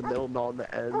 like in the middle, not on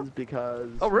the ends, because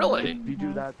Oh, really? if you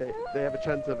do that, they have a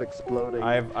chance of exploding.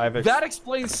 That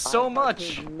explains so I've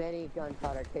much. harpooned many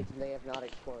gunpowder kegs and they have not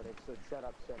exploded, so shut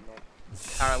up, Sentinel.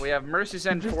 All right, we have Mercy's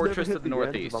End Just Fortress never to hit the the edge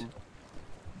of northeast. them.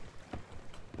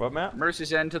 What, Matt?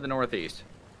 Mercy's End to the northeast.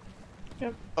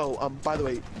 Oh, by the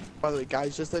way,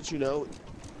 guys, just to let you know,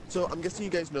 so I'm guessing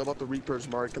you guys know about the Reaper's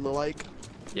Mark and the like.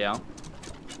 Yeah.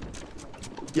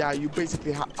 Yeah, you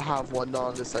basically have one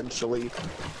on essentially.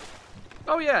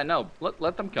 Oh yeah, no.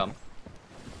 Let them come.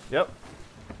 Yep.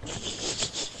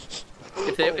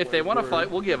 If they want to fight,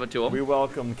 we'll give it to them. We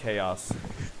welcome chaos.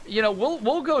 You know,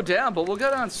 we'll go down, but we'll go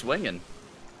down swinging.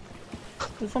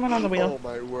 There's someone on the wheel. Oh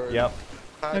my word. Yep.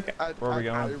 Okay. Where are we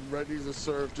going? I'm ready to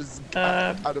serve. Just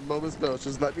Uh, at a moment's notice,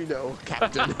 just let me know,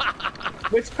 Captain.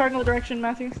 Which cardinal direction,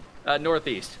 Matthew?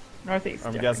 Northeast. Northeast.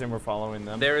 I'm yeah. guessing we're following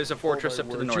them. There is a fortress Oh up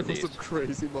my to the word, you northeast. some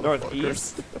crazy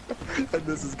Northeast? motherfuckers. And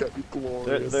this is gonna be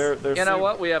glorious. Their You know sloop-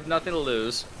 what? We have nothing to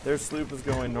lose. Their sloop is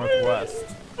going northwest.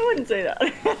 I wouldn't say that.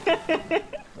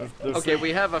 Their Okay,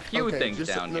 we have a few Okay, things just,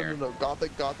 down here. No,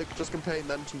 Gothic, just comparing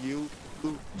them to you.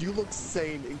 You look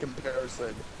sane in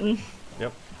comparison.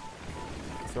 Yep.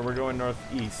 So we're going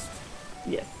northeast.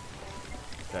 Yes.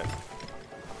 Okay.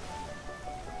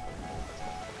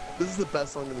 This is the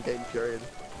best song in the game, period.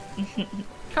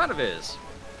 Kind of is.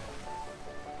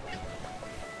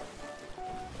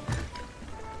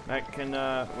 Matt, can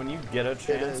when you get a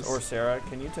chance, is. or Sarah,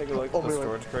 can you take a look Oh at the my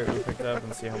word. storage crate we picked up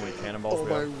and see how many cannonballs Oh we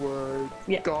my have? word.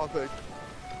 Yeah. Gothic.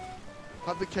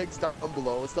 Have the kegs down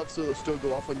below and stuff so they'll still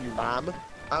go off when you ram.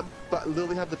 But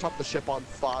literally have the top of the ship on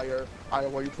fire.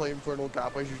 While you play Infernal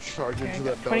Gap as you charge Okay, into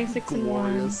I that got belt. 26 in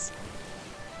one. Glorious.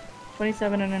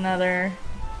 27 in another.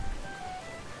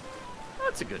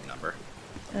 That's a good number.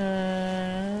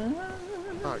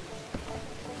 Alright.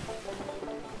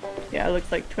 Yeah, it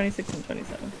looks like 26 and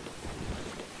 27.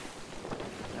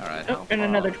 All right. Oh, how and far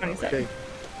another are we? 27. Okay.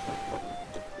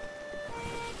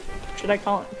 Should I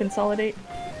call it consolidate?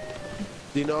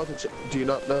 Do you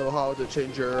not know how to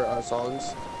change your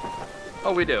songs?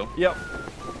 Oh, we do. Yep.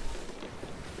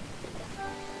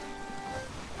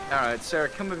 All right, Sarah,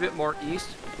 come a bit more east.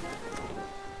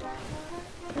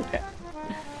 Okay.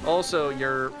 Also,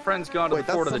 your friend's gone to Wait, the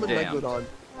that's Fort of the Summon Damned. Megalodon.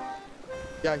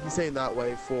 Yeah, he's saying that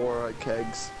way for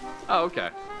kegs. Oh, okay.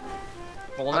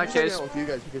 Well, in I'm that just hanging case, out with you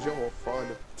guys because you're all fun.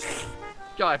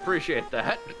 yeah, I appreciate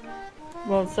that.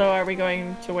 Well, so are we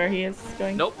going to where he is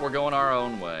going? Nope, we're going our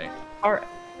own way. Alright.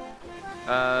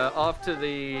 Off to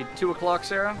the 2 o'clock,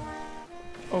 Sarah.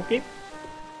 Okay.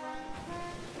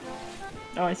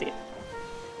 Oh, I see it.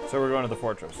 So we're going to the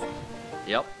fortress.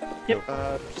 Yep.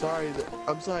 I'm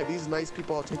sorry, these nice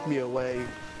people are taking me away.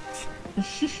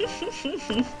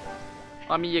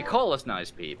 I mean, you call us nice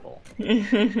people.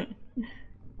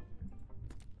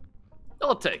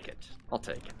 I'll take it. I'll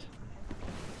take it.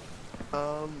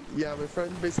 Yeah, my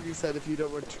friend basically said if you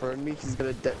don't return me, he's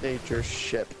gonna detonate your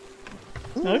ship.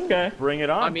 Okay. Bring it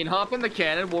on. I mean, hop in the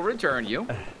cannon, we'll return you.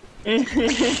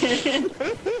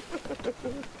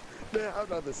 Nah, I'd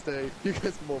rather stay. You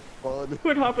guys are more fun.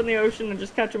 Would hop in the ocean and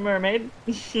just catch a mermaid.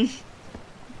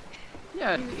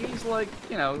 Yeah, he's like,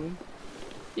 you know,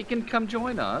 you can come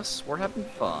join us. We're having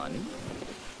fun.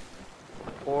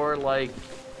 Or, like,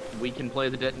 we can play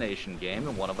the detonation game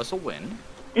and one of us will win.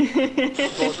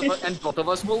 both of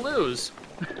us will lose.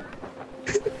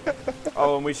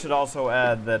 Oh, and we should also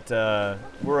add that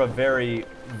we're a very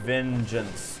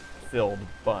vengeance-filled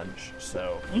bunch,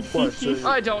 so... What, so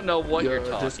I don't know what you're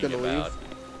just talking gonna about.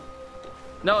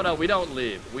 leave? No, we don't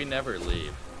leave. We never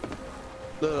leave.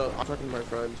 No, I'm talking to my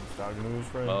friend. Dog moves,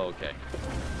 friend. Oh, okay.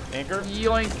 Anchor?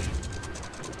 Yoink.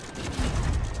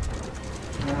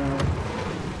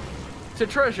 To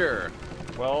treasure.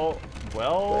 Well,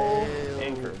 Well.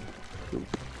 anchored.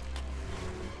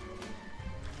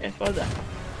 Yes, what was that?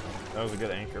 That was a good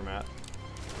anchor, Matt.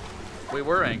 We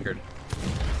were anchored.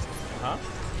 Huh?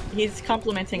 He's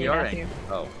complimenting We you, are Matthew. anchored.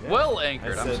 Oh, Yeah. well I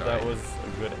anchored. I'm said sorry. that was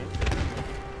a good anchor.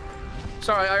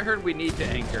 Sorry, I heard we need to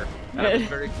anchor. And I was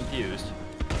very confused.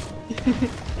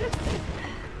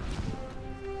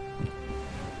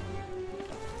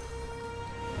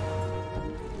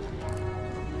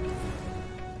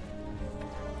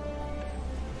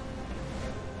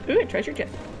 Ooh, a treasure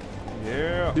chest.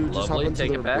 Yeah. Dude, just hop Lovely, into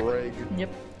take their it back. Brig. Yep.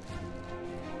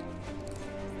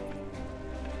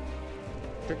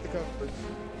 Check the covers.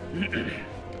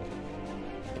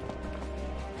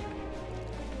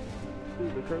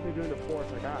 Dude, they're currently doing a force.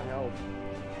 I got help.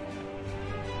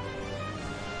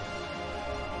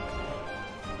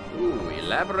 Ooh,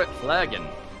 elaborate flagon.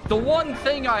 The one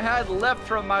thing I had left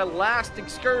from my last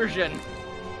excursion.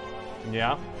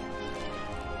 Yeah.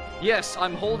 Yes,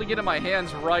 I'm holding it in my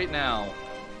hands right now.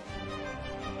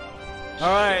 All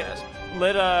right. Yes.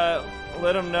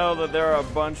 Let them know that there are a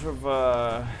bunch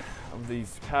of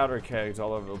these powder kegs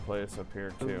all over the place up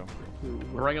here too.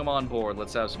 Bring them on board.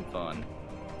 Let's have some fun.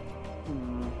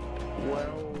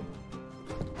 Well,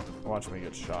 Watch me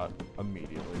get shot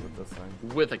immediately with this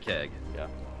thing. With a keg. Yeah.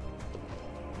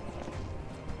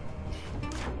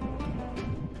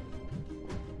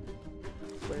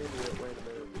 wait a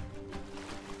minute.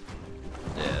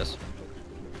 Yes.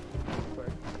 Quick.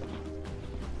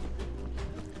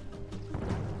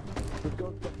 Let's go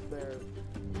upstairs.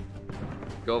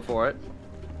 Go for it.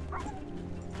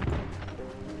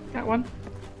 Got one.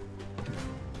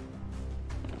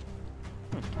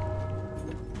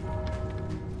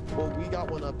 Well, we got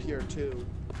one up here too.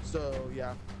 So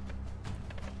yeah.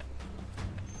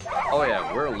 Oh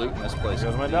yeah, we're looting this place. Here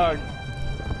goes my dog.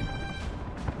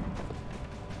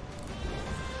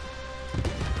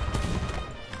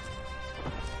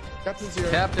 Captain's here.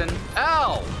 Captain.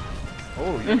 Ow!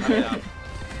 Oh, yeah. Yeah.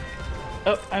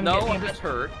 Oh, I'm No getting one a gets bit.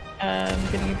 hurt.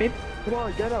 Getting a babe. Come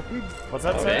on, get up. What's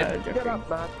that Okay. say? Jeffrey. Get up,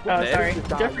 man. Oh, Babe? sorry. You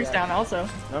died Jeffrey's yet. down also.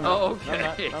 No, I'm Oh,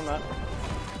 not. okay. No, I'm not.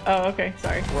 Oh, okay.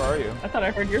 Sorry. Where are you? I thought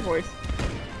I heard your voice.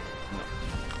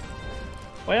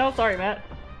 Well, sorry, Matt.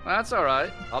 That's all right.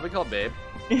 I'll be called Babe.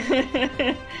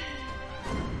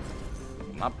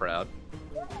 I'm proud.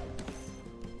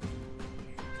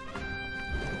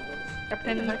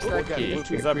 Captain. Next that Okay, key. we'll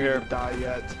He's up here. Die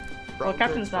yet. Well, Round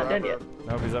Captain's takes not dead forever.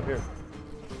 No, he's up here.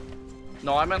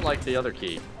 No, I meant like the other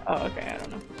key. Oh, okay. I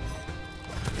don't know.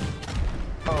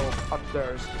 Oh,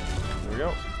 upstairs. Here we go.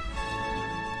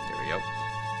 Here we go.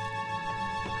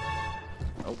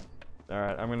 Oh, All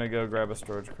right, I'm gonna go grab a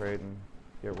storage crate and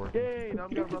get working. Yay! Now I'm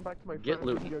gonna run back to my Get friend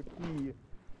looting. with your key.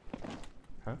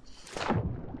 Huh?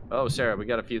 oh, Sarah, we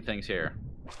got a few things here.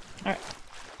 All right.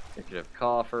 You have a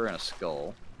coffer and a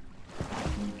skull.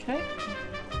 Okay.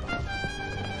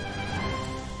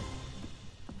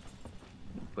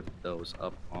 Put those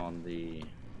up on the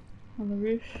On the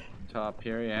roof. top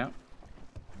here, yeah.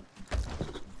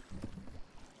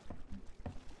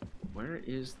 Where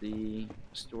is the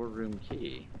storeroom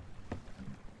key?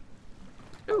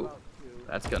 Ooh, About to.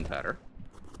 that's gunpowder.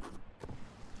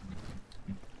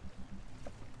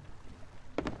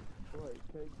 Boy,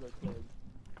 kegs are kegs.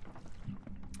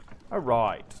 All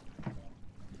right.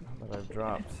 That I've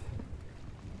dropped.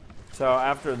 So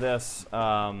after this,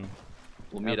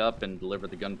 We'll meet up and deliver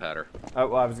the gunpowder.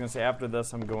 well, I was gonna say after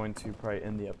this, I'm going to probably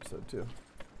end the episode too.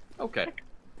 Okay.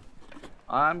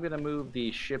 I'm gonna move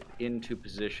the ship into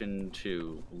position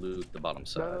to loot the bottom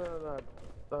side.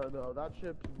 No, that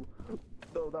ship.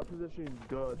 No, that position's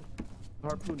good.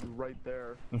 Harpoon's right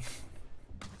there.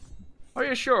 Are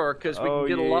you sure? Because we Oh,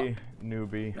 can get a lot. ye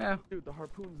newbie. Yeah. Dude, the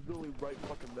harpoon's literally right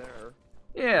fucking there.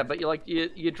 Yeah, but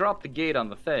you drop the gate on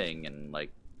the thing and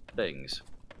like things.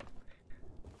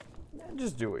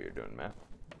 Just do what you're doing, Matt.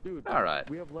 Dude, All right.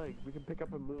 we have legs. We can pick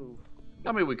up and move.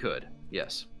 I mean, we could.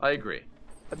 Yes, I agree.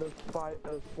 And there's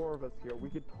four of us here. We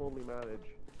could totally manage.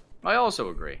 I also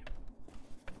agree.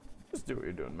 Just do what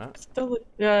you're doing, Matt. Still,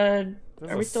 There's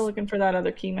are we still looking for that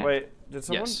other key, Matt? Wait, did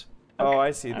someone? Yes. Oh, Okay.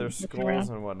 I see. I'm There's looking skulls around.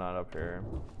 and whatnot up here.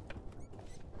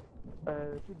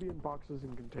 It should be in boxes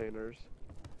and containers.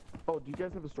 Oh, do you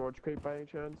guys have a storage crate by any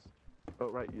chance? Oh,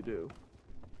 right, you do.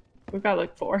 We've got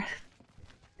like 4.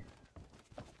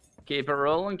 Keep it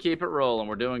rolling, keep it rolling.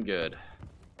 We're doing good.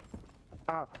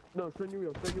 Ah, no, strain your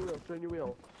wheel, strain your wheel, strain your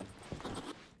wheel.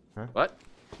 What?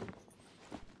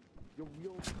 Your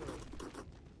wheel's turned.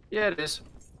 Yeah, it is.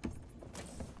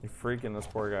 You're freaking this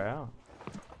poor guy out.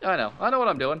 I know what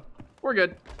I'm doing. We're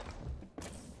good.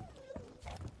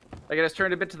 I just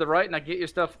turned a bit to the right and I get your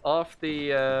stuff off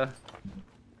the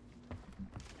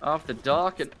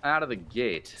dock and out of the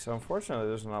gate. So unfortunately,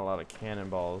 there's not a lot of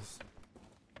cannonballs.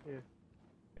 Yeah.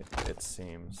 It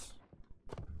seems.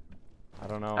 I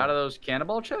don't know. Out of those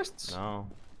cannonball chests? No.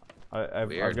 I've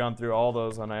Weird. gone through all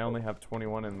those and I only have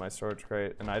 21 in my storage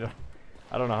crate, and I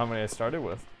don't know how many I started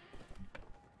with.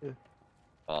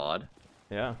 Odd.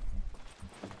 Yeah.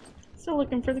 Still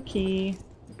looking for the key.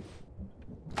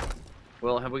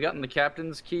 Well, have we gotten the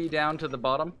captain's key down to the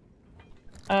bottom?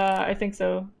 I think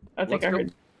so. I think Let's I go.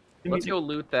 heard. Let's go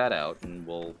loot that out, and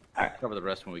we'll Alright. cover the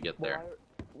rest when we get there.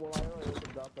 Well, I already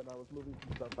opened up and I was moving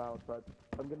some stuff out, but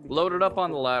I'm gonna be Load it up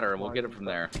on the ladder, and we'll get it from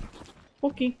there.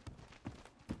 Okay.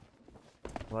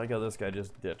 I like how this guy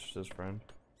just ditched his friend.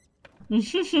 Yeah,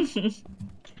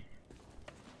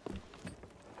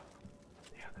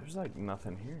 there's like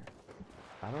nothing here.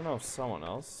 I don't know if someone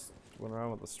else went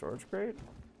around with the storage crate.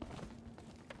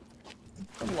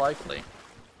 Unlikely.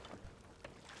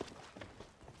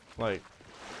 Like,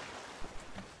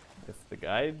 if the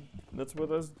guy that's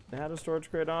with us had a storage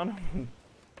crate on him,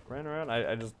 ran around,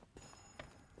 I just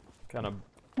kind of.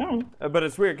 Oh. But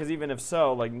it's weird because even if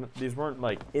so, like these weren't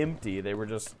like empty; they were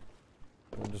just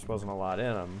there just wasn't a lot in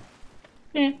them.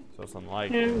 Yeah. So it's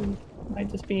unlikely. It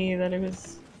might just be that it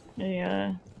was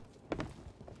a.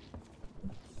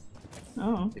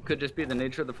 Oh. It could just be the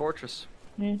nature of the fortress.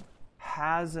 Yeah.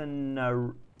 Has an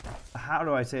how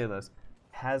do I say this?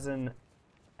 Has an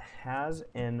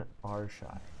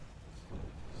arshai.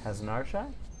 Has an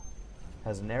arshai?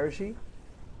 Has an arashi?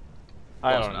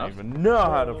 I Close don't enough. even know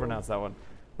how to pronounce that one.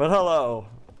 But hello.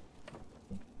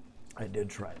 I did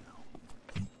try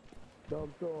though. No,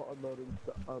 I'm still unloading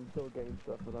stuff. I'm still getting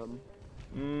stuff for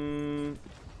them.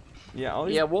 Yeah, all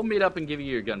these, Yeah, we'll meet up and give you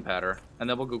your gunpowder, and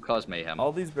then we'll go cause mayhem.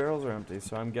 all these barrels are empty,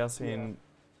 so I'm guessing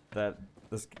that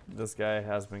this guy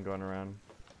has been going around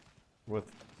with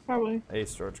Probably. a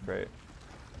storage crate.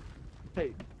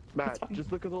 Hey, Matt, fine.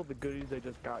 just look at all the goodies they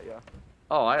just got ya.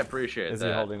 Oh, I appreciate Is that.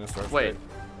 he holding a storage Wait. crate?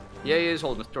 Yeah, he is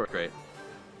holding a storage crate.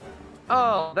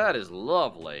 Oh, that is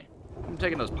lovely. I'm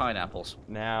taking those pineapples.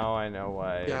 Now I know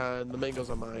why. Yeah, and the mangoes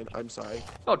are mine. I'm sorry.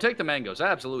 Oh, take the mangoes.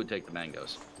 Absolutely take the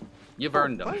mangoes. You've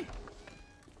earned them. Hi.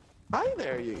 Hi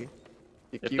there, you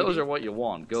If cutie. those are what you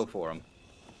want, go for them.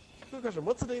 Good question.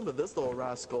 What's the name of this little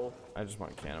rascal? I just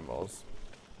want cannonballs.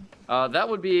 That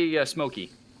would be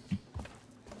Smokey.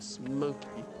 Smokey.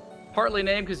 Partly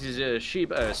named because he's a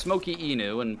Smokey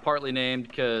Inu, and partly named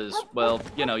because, well,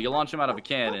 you know, you launch him out of a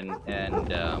cannon, and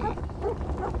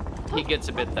he gets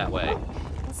a bit that way.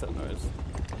 What's that noise?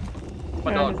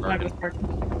 My Yeah, dog his barking. was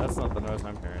barking. That's not the noise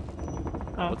I'm hearing.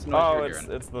 Oh. What's the noise Oh, you're it's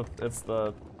hearing?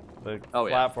 the Oh,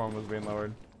 yeah. platform was being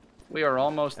lowered, We are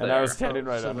almost there. and I was standing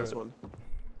right So under this it. one.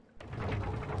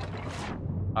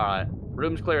 All right,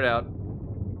 room's cleared out.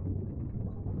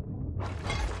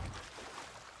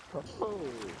 Oh.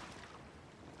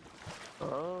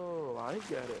 Oh, I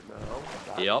get it now.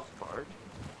 That's Yep. smart.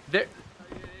 There,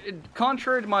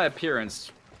 contrary to my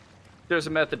appearance, there's a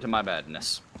method to my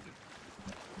madness.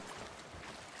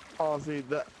 Honestly,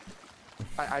 that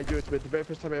I do it to me. The very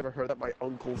first time I ever heard that, my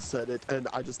uncle said it, and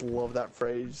I just love that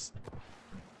phrase.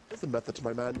 There's a method to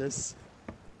my madness.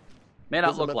 May not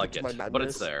There's a look method like to it, my but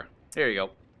it's madness. there. Here you go.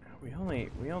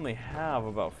 We only have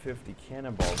about 50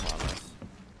 cannonballs on us.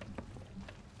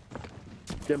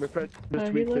 Yeah, my friend he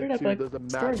just tweeted loaded it up too. a There's a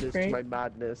storage madness to crate. my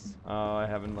madness. Oh, I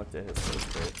haven't looked at his storage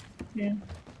crate. Yeah.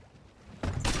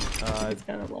 It's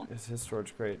kind of long. Is his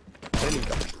storage crate? There you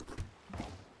go.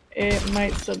 It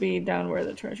might still be down where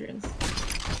the treasure is.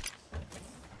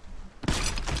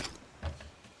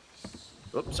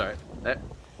 Oops, sorry. There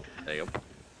you go.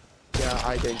 Yeah,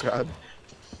 I didn't grab.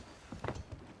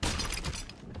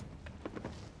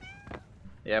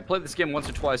 Yeah, I played this game once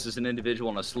or twice as an individual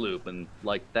on a sloop, and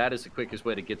like that is the quickest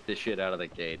way to get this shit out of the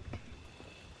gate.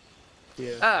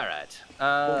 Yeah. All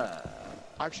right.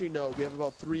 Actually, no. We have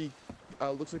about 3.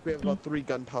 Looks like we have about 3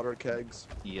 gunpowder kegs.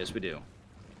 Yes, we do.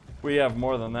 We have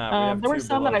more than that. We have There were 2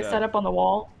 some that below I set deck. up on the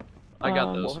wall. I got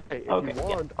Um, those. Well, hey, if Okay, you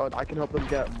yeah. want, I can help them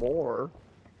get more.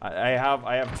 I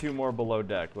have 2 more below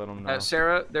deck. Let them know.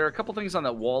 Sarah, there are a couple things on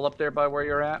that wall up there by where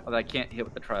you're at that I can't hit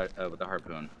with the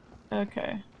harpoon.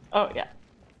 Okay. Oh, yeah.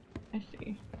 I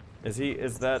see.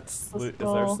 Is there Let's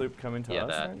sloop coming to Yeah,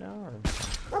 us that. right now?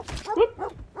 Or?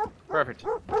 Perfect.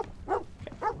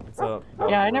 It's a,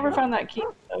 Yeah, I never found that key,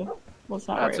 so let's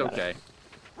not That's worry about okay. it.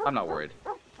 I'm not worried.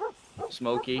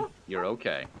 Smokey, you're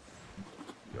okay.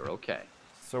 You're okay.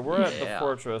 So we're at the Yeah.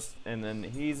 fortress, and then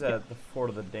he's at the Fort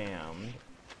of the Damned.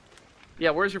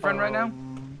 Yeah, where's your friend right now?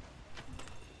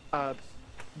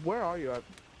 Where are you at,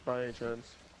 by any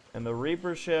chance? And the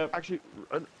Reaper ship. Actually,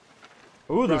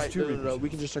 Ooh, there's right, 2 no, Reaper no, ships. we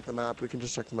can just check the map. We can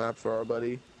just check the map for our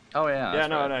buddy. Oh yeah. Yeah, that's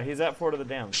no, right. no, he's at Fort of the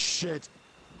Damned. Shit.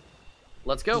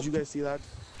 Let's go. Did you guys see that?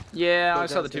 Yeah, Go I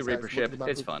saw the guys, 2 guys, Reaper look ship. at the map.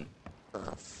 It's fun.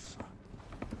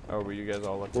 Oh, were you guys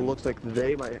all looking? Well, looks like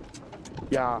they might.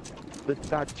 Yeah,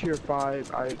 that tier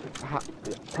 5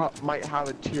 might have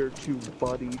a tier 2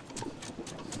 buddy.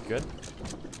 Good.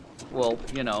 Well,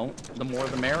 you know, the more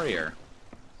the merrier.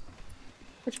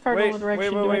 Which cardinal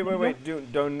direction do I need to go? Wait.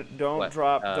 Don't What?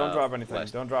 drop anything.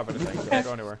 West. Don't drop anything. Don't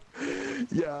go anywhere.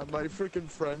 Yeah, my freaking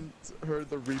friend heard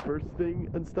the Reaper thing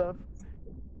and stuff.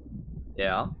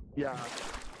 Yeah. Yeah.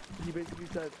 He basically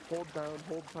said, hold down,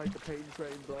 hold tight, the pain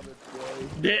train's on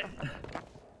its way. Yeah.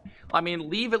 I mean,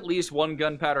 leave at least one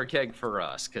gunpowder keg for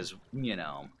us, because, you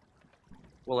know,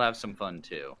 we'll have some fun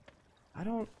too. I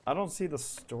don't see the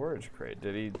storage crate.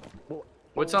 Did he? Well,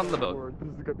 What's on the boat? Lord, this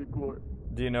is gonna be cool.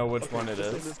 Do you know which one it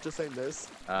Just saying this.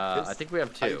 I think we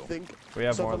have two. I think We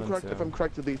have so more if I'm than correct, two. If I'm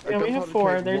correct, at least. Yeah, we have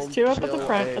 4. There's 2 up at the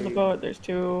front of the boat. There's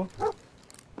 2.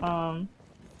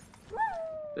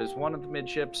 There's one at the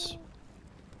midships,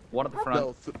 one at the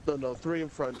front. No, 3 in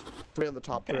front, 3 on the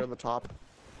top, 3 on the top.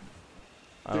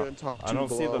 I don't, top, I don't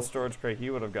 2 see below. the storage crate he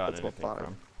would have gotten That's anything about 5.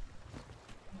 from.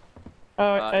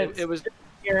 Oh, It was.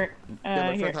 here. Yeah,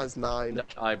 my Here. friend has 9.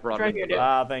 I brought Right it. here, dude.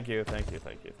 Ah, thank you.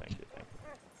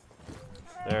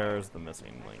 There's the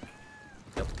missing link.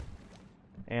 Yep.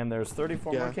 And there's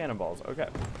 34 more Yeah. cannonballs. Okay.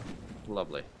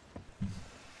 Lovely.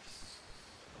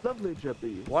 Lovely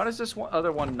Jippy. Why does this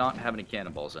other one not have any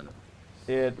cannonballs in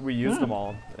it? We used them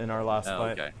all in our last Oh,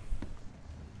 fight. okay.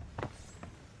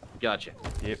 Gotcha.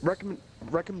 Yep.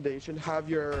 Recommendation: have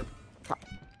your.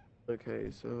 Okay,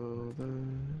 so the.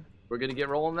 We're gonna get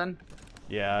rolling then?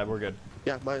 Yeah, we're good.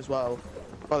 Yeah, might as well.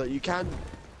 Oh, you can.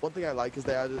 One thing I like is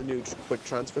they added a new quick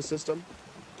transfer system,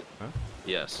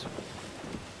 Yes.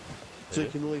 so you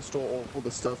can really store all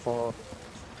the stuff off.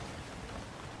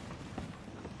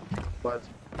 But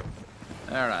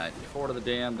Alright, Fort of the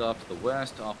Damned off to the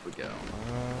west, off we go.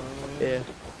 yeah,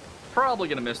 Probably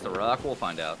gonna miss the rock, we'll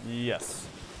find out. Yes.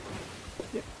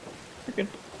 We're good.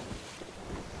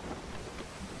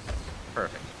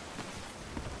 Perfect.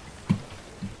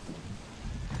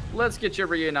 Let's get you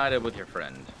reunited with your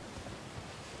friend.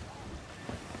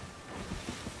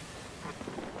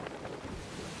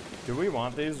 Do we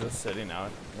want these just sitting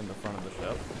out in the front of the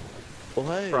ship? well,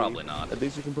 hey, Probably not. At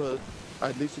least you can put.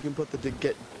 At least you can put the you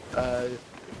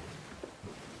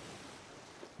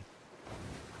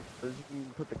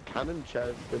can put the cannon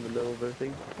chest in the middle of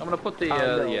everything. I'm gonna put the,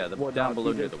 No, yeah, the well, down no,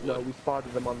 below we near the just- wood. No, we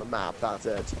spotted them on the map. That's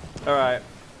it. All right.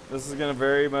 This is gonna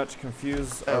very much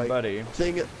confuse our Anyway, buddy.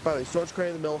 Thing, by the way, storage crate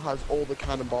in the middle has all the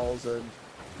cannonballs and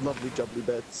lovely jubbly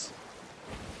bits.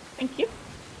 Thank you.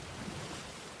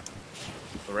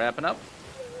 We're wrapping up.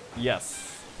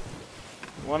 Yes.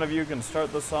 One of you can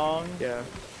start the song. Yeah.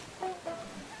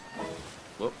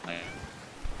 Whoop. Okay.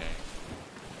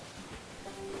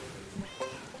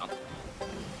 Oh.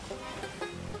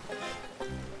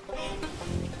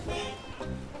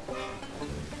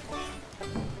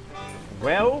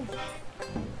 Well,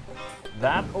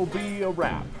 that'll be a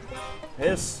wrap.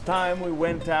 This time we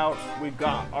went out, we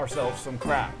got ourselves some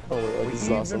crap. Oh, We this is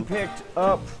even awesome. picked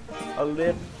up a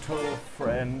little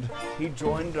friend. He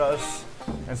joined us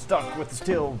and stuck with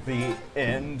till the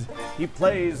end. He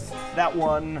plays that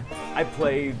one, I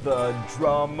play the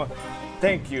drum.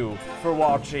 Thank you for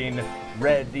watching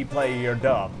Ready Player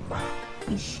Dumb.